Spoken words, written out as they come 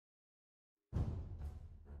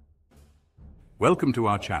Welcome to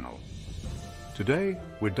our channel. Today,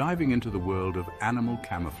 we're diving into the world of animal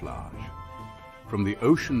camouflage. From the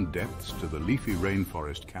ocean depths to the leafy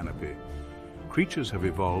rainforest canopy, creatures have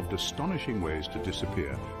evolved astonishing ways to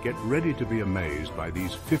disappear. Get ready to be amazed by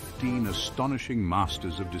these 15 astonishing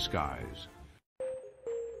masters of disguise.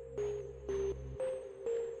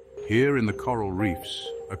 Here in the coral reefs,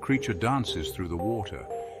 a creature dances through the water,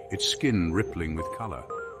 its skin rippling with color.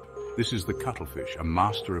 This is the cuttlefish, a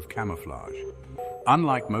master of camouflage.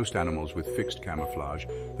 Unlike most animals with fixed camouflage,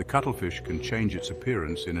 the cuttlefish can change its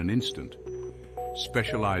appearance in an instant.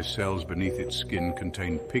 Specialized cells beneath its skin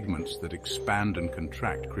contain pigments that expand and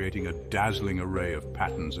contract, creating a dazzling array of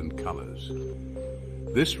patterns and colors.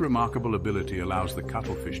 This remarkable ability allows the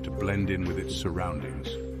cuttlefish to blend in with its surroundings,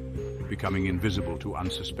 becoming invisible to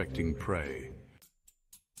unsuspecting prey.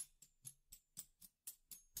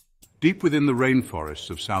 Deep within the rainforests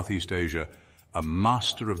of Southeast Asia, a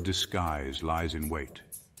master of disguise lies in wait.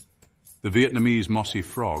 The Vietnamese mossy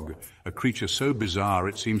frog, a creature so bizarre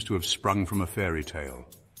it seems to have sprung from a fairy tale.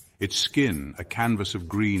 Its skin, a canvas of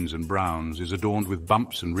greens and browns, is adorned with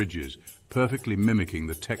bumps and ridges, perfectly mimicking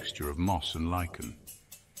the texture of moss and lichen.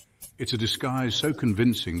 It's a disguise so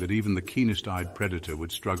convincing that even the keenest-eyed predator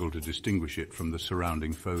would struggle to distinguish it from the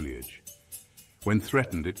surrounding foliage. When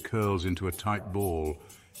threatened, it curls into a tight ball,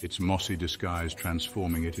 its mossy disguise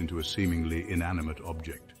transforming it into a seemingly inanimate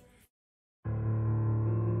object.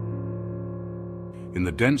 In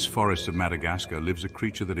the dense forests of Madagascar lives a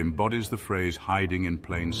creature that embodies the phrase hiding in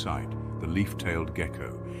plain sight, the leaf-tailed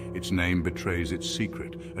gecko. Its name betrays its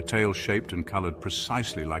secret, a tail shaped and colored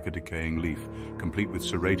precisely like a decaying leaf, complete with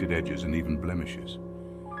serrated edges and even blemishes.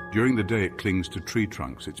 During the day it clings to tree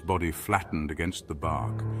trunks, its body flattened against the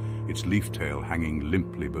bark, its leaf tail hanging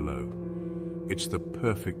limply below. It's the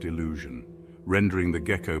perfect illusion, rendering the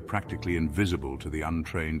gecko practically invisible to the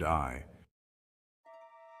untrained eye.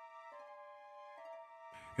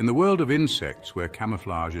 In the world of insects, where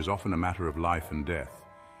camouflage is often a matter of life and death,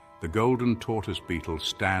 the golden tortoise beetle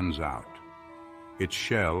stands out. Its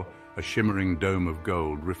shell, a shimmering dome of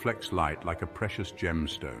gold, reflects light like a precious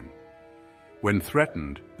gemstone. When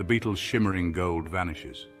threatened, the beetle's shimmering gold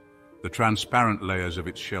vanishes. The transparent layers of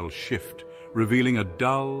its shell shift, revealing a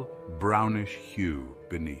dull, brownish hue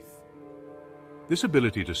beneath. This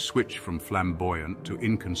ability to switch from flamboyant to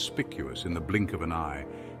inconspicuous in the blink of an eye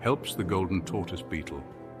helps the golden tortoise beetle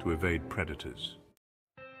to evade predators.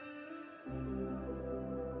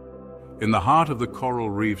 In the heart of the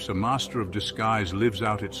coral reefs, a master of disguise lives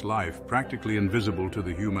out its life, practically invisible to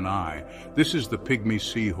the human eye. This is the pygmy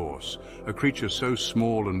seahorse, a creature so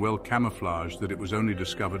small and well camouflaged that it was only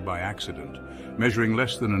discovered by accident. Measuring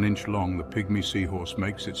less than an inch long, the pygmy seahorse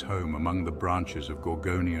makes its home among the branches of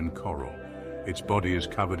Gorgonian coral. Its body is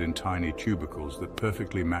covered in tiny tubercles that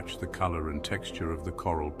perfectly match the color and texture of the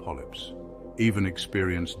coral polyps. Even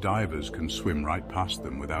experienced divers can swim right past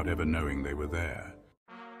them without ever knowing they were there.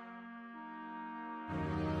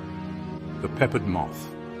 The peppered moth,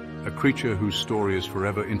 a creature whose story is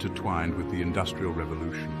forever intertwined with the Industrial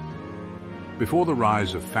Revolution. Before the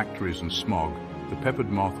rise of factories and smog, the peppered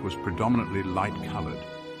moth was predominantly light-colored,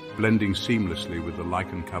 blending seamlessly with the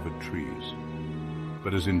lichen-covered trees.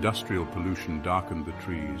 But as industrial pollution darkened the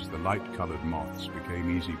trees, the light-colored moths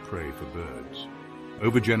became easy prey for birds.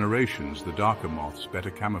 Over generations, the darker moths, better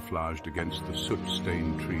camouflaged against the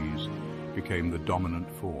soot-stained trees, became the dominant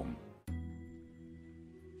form.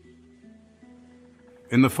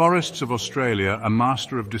 In the forests of Australia, a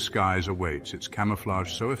master of disguise awaits, its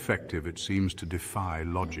camouflage so effective it seems to defy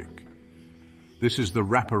logic. This is the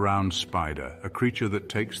wraparound spider, a creature that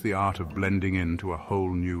takes the art of blending in to a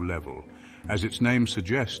whole new level. As its name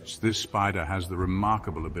suggests, this spider has the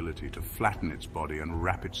remarkable ability to flatten its body and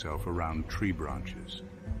wrap itself around tree branches.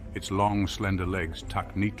 Its long, slender legs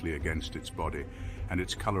tuck neatly against its body, and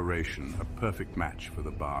its coloration, a perfect match for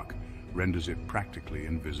the bark, renders it practically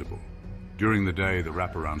invisible. During the day, the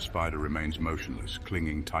wraparound spider remains motionless,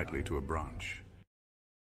 clinging tightly to a branch.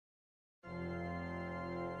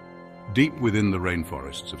 Deep within the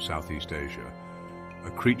rainforests of Southeast Asia, a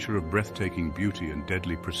creature of breathtaking beauty and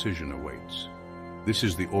deadly precision awaits. This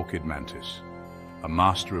is the orchid mantis, a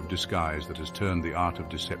master of disguise that has turned the art of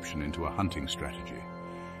deception into a hunting strategy.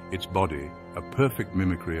 Its body, a perfect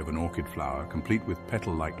mimicry of an orchid flower, complete with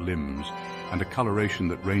petal-like limbs and a coloration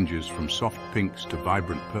that ranges from soft pinks to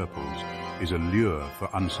vibrant purples, is a lure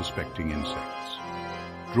for unsuspecting insects.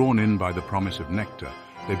 Drawn in by the promise of nectar,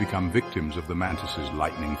 they become victims of the mantis's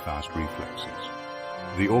lightning-fast reflexes.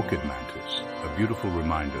 The orchid mantis, a beautiful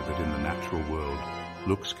reminder that in the natural world,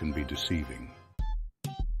 looks can be deceiving.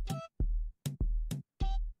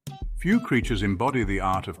 Few creatures embody the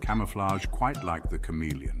art of camouflage quite like the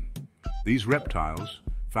chameleon. These reptiles,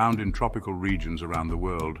 found in tropical regions around the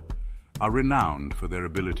world, are renowned for their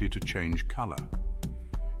ability to change color.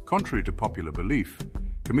 Contrary to popular belief,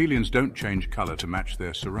 chameleons don't change color to match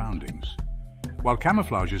their surroundings. While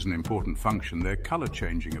camouflage is an important function, their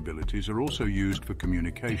color-changing abilities are also used for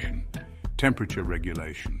communication, temperature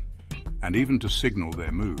regulation, and even to signal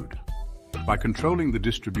their mood. By controlling the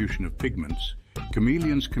distribution of pigments,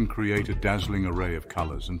 chameleons can create a dazzling array of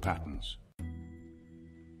colors and patterns.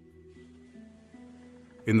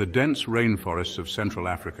 In the dense rainforests of Central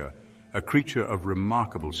Africa, a creature of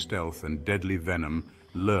remarkable stealth and deadly venom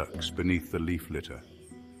lurks beneath the leaf litter.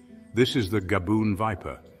 This is the Gaboon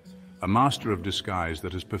viper, a master of disguise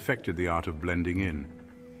that has perfected the art of blending in.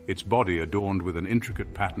 Its body, adorned with an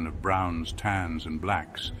intricate pattern of browns, tans, and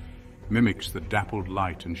blacks, mimics the dappled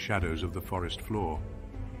light and shadows of the forest floor.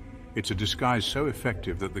 It's a disguise so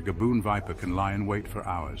effective that the Gaboon viper can lie in wait for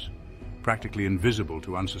hours, practically invisible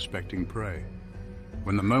to unsuspecting prey.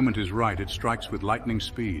 When the moment is right, it strikes with lightning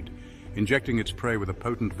speed, injecting its prey with a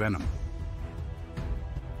potent venom.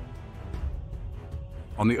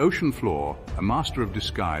 On the ocean floor, a master of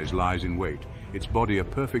disguise lies in wait, its body a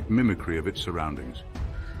perfect mimicry of its surroundings.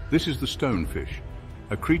 This is the stonefish,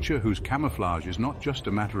 a creature whose camouflage is not just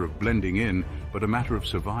a matter of blending in, but a matter of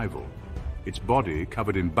survival. Its body,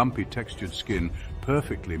 covered in bumpy textured skin,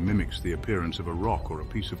 perfectly mimics the appearance of a rock or a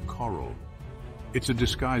piece of coral. It's a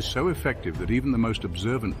disguise so effective that even the most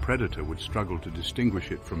observant predator would struggle to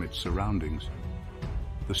distinguish it from its surroundings.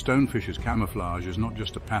 The stonefish's camouflage is not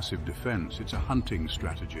just a passive defense, it's a hunting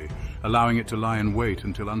strategy, allowing it to lie in wait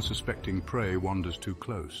until unsuspecting prey wanders too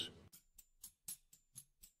close.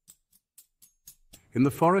 In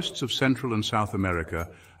the forests of Central and South America,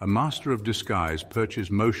 a master of disguise perches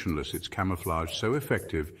motionless, its camouflage so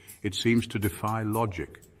effective it seems to defy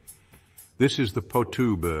logic. This is the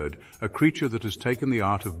potu bird, a creature that has taken the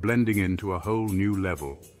art of blending into a whole new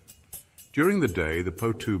level. During the day, the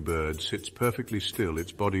potu bird sits perfectly still,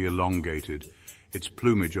 its body elongated, its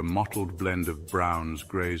plumage a mottled blend of browns,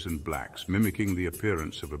 greys and blacks, mimicking the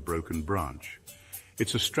appearance of a broken branch.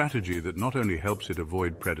 It's a strategy that not only helps it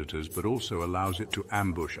avoid predators, but also allows it to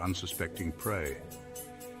ambush unsuspecting prey.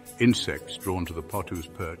 Insects drawn to the potu's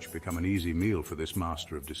perch become an easy meal for this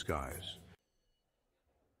master of disguise.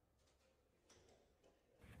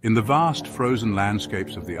 In the vast frozen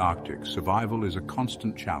landscapes of the Arctic, survival is a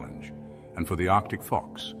constant challenge. And for the Arctic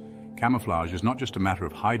fox, camouflage is not just a matter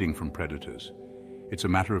of hiding from predators, it's a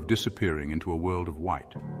matter of disappearing into a world of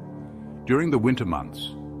white. During the winter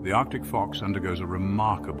months, the Arctic fox undergoes a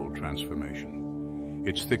remarkable transformation.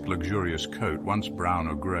 Its thick, luxurious coat, once brown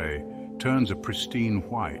or gray, turns a pristine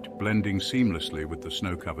white, blending seamlessly with the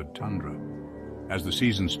snow-covered tundra. As the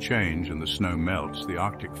seasons change and the snow melts, the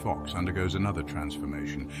Arctic fox undergoes another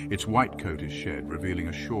transformation. Its white coat is shed, revealing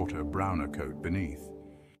a shorter, browner coat beneath.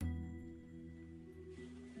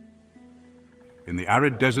 In the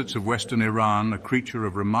arid deserts of western Iran, a creature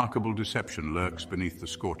of remarkable deception lurks beneath the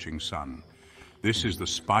scorching sun. This is the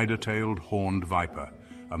spider-tailed horned viper,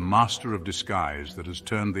 a master of disguise that has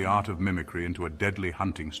turned the art of mimicry into a deadly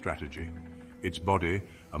hunting strategy. Its body,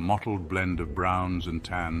 a mottled blend of browns and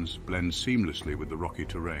tans, blends seamlessly with the rocky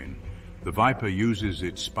terrain. The viper uses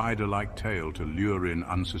its spider-like tail to lure in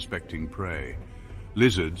unsuspecting prey.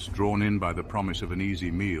 Lizards, drawn in by the promise of an easy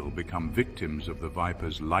meal, become victims of the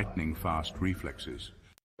viper's lightning-fast reflexes.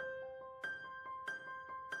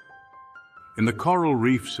 In the coral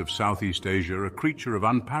reefs of Southeast Asia, a creature of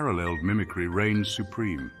unparalleled mimicry reigns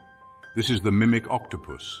supreme. This is the mimic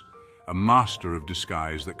octopus, a master of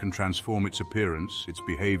disguise that can transform its appearance, its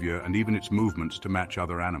behavior, and even its movements to match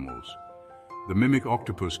other animals. The mimic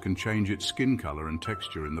octopus can change its skin color and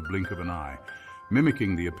texture in the blink of an eye,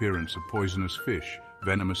 mimicking the appearance of poisonous fish,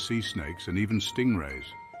 venomous sea snakes, and even stingrays.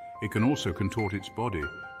 It can also contort its body,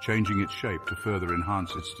 changing its shape to further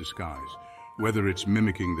enhance its disguise. Whether it's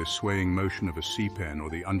mimicking the swaying motion of a sea pen or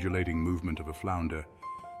the undulating movement of a flounder,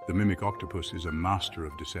 the mimic octopus is a master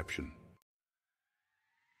of deception.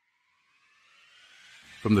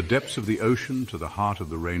 From the depths of the ocean to the heart of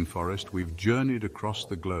the rainforest, we've journeyed across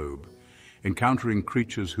the globe, encountering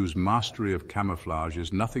creatures whose mastery of camouflage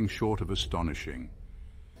is nothing short of astonishing.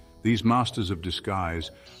 These masters of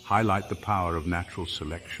disguise highlight the power of natural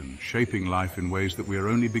selection, shaping life in ways that we are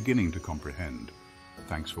only beginning to comprehend.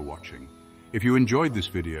 Thanks for watching. If you enjoyed this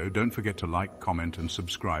video, don't forget to like, comment, and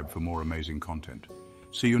subscribe for more amazing content.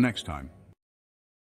 See you next time.